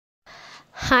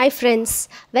Hi friends,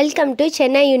 welcome to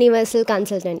Chennai Universal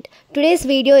Consultant. Today's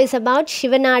video is about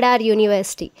Shiv Nadar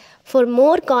University. For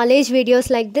more college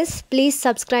videos like this, please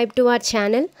subscribe to our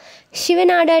channel. Shiv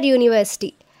Nadar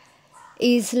University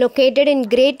is located in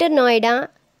Greater Noida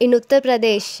in Uttar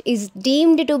Pradesh, is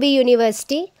deemed to be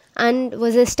university and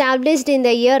was established in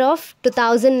the year of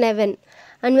 2011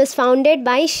 and was founded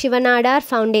by Shiv Nadar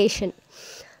Foundation.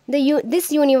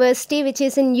 This university, which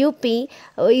is in UP,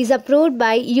 is approved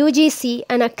by UGC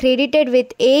and accredited with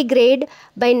A grade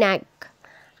by NAC.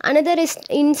 Another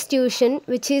institution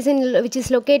which is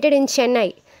located in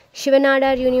Chennai, Shiv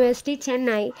Nadar University,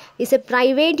 Chennai, is a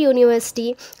private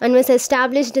university and was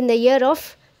established in the year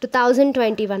of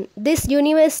 2021. This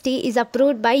university is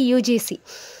approved by UGC.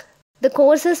 The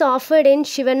courses offered in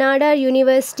Shiv Nadar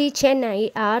University,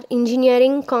 Chennai are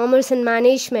Engineering, Commerce and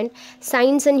Management,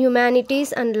 Science and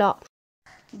Humanities and Law.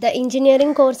 The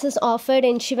engineering courses offered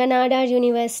in Shiv Nadar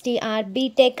University are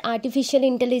BTech, Artificial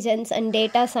Intelligence and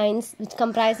Data Science, which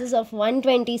comprises of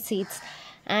 120 seats,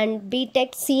 and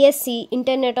BTech CSC,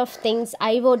 Internet of Things,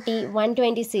 IoT,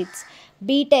 120 seats.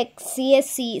 BTech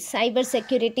CSC,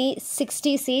 Cybersecurity,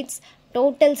 60 seats.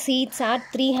 Total seats are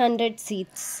 300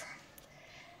 seats.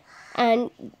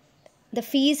 And the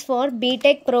fees for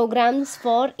BTech programs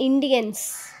for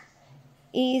Indians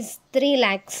is 3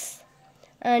 lakhs,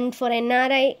 and for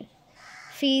NRI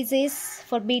fees is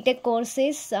for BTech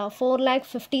courses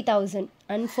 4,50,000,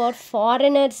 and for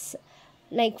foreigners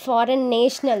like foreign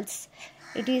nationals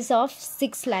it is of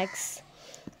 6 lakhs,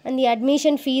 and the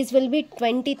admission fees will be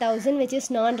 20,000, which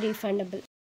is non-refundable.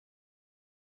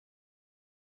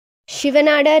 Shiv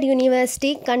Nadar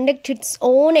University conducts its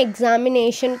own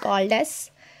examination called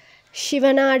as Shiv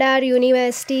Nadar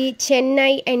University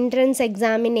Chennai Entrance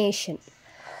Examination.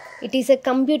 It is a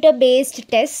computer-based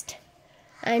test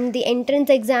and the entrance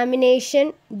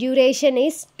examination duration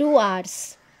is 2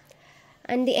 hours.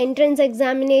 And the entrance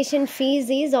examination fees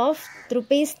is of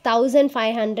rupees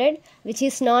 1,500, which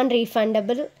is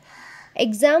non-refundable.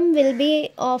 Exam will be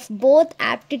of both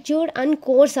aptitude and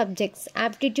core subjects.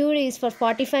 Aptitude is for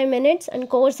 45 minutes and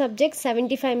core subjects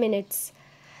 75 minutes.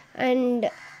 And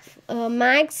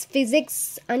maths,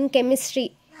 physics and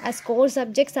chemistry as core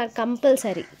subjects are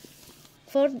compulsory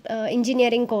for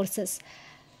engineering courses.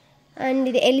 And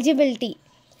the eligibility,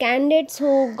 candidates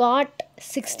who got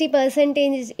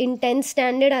 60% in 10th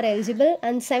standard are eligible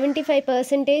and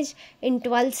 75% in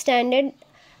 12th standard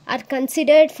are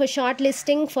considered for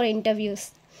shortlisting for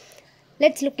interviews.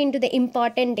 Let's look into the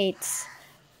important dates.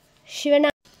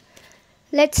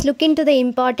 Let's look into the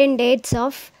important dates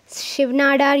of Shiv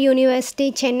Nadar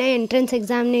University Chennai Entrance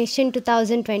Examination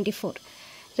 2024.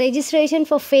 Registration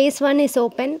for Phase 1 is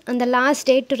open and the last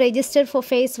date to register for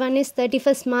Phase 1 is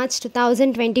 31st March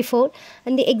 2024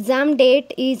 and the exam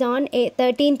date is on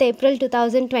 13th April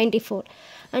 2024.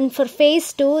 And for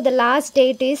Phase 2, the last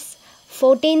date is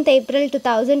 14th April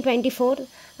 2024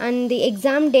 and the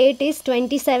exam date is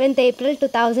 27th April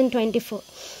 2024.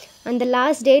 And the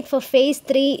last date for Phase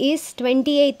 3 is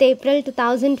 28th April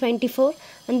 2024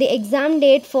 and the exam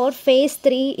date for Phase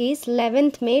 3 is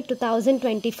 11th May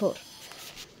 2024.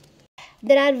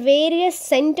 There are various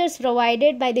centers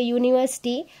provided by the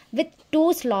university with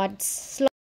 2 slots.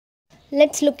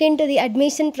 Let's look into the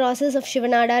admission process of Shiv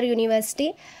Nadar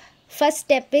University. First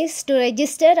step is to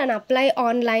register and apply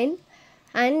online.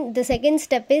 And the second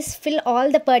step is fill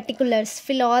all the particulars,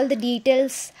 fill all the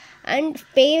details and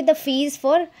pay the fees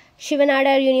for Shiv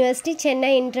Nadar University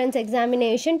Chennai Entrance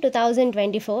Examination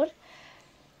 2024.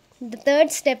 The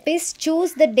third step is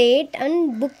choose the date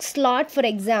and book slot for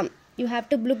exam. You have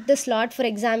to book the slot for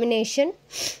examination.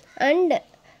 And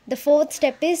the fourth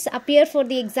step is appear for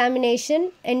the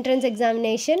examination, entrance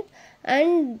examination.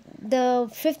 And the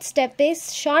fifth step is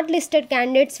shortlisted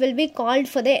candidates will be called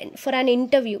for an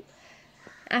interview.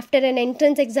 After an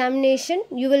entrance examination,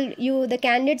 the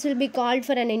candidates will be called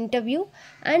for an interview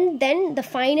and then the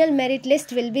final merit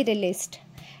list will be released.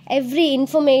 Every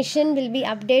information will be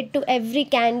updated to every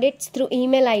candidate through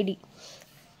email ID.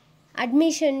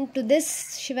 Admission to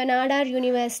this Shiv Nadar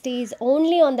University is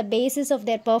only on the basis of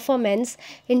their performance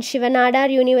in Shiv Nadar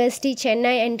University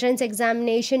Chennai Entrance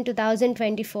Examination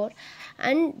 2024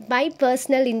 and by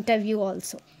personal interview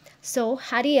also. So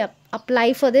hurry up,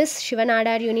 apply for this Shiv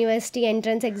Nadar University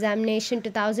Entrance Examination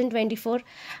 2024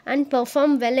 and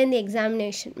perform well in the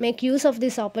examination. Make use of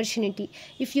this opportunity.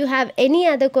 If you have any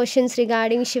other questions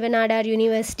regarding Shiv Nadar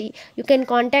University, you can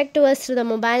contact to us through the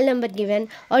mobile number given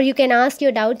or you can ask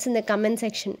your doubts in the comment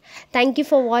section. Thank you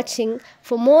for watching.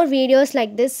 For more videos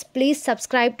like this, please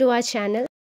subscribe to our channel.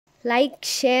 Like,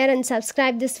 share and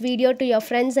subscribe this video to your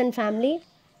friends and family.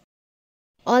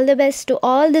 All the best to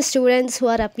all the students who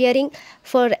are appearing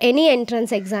for any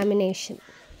entrance examination.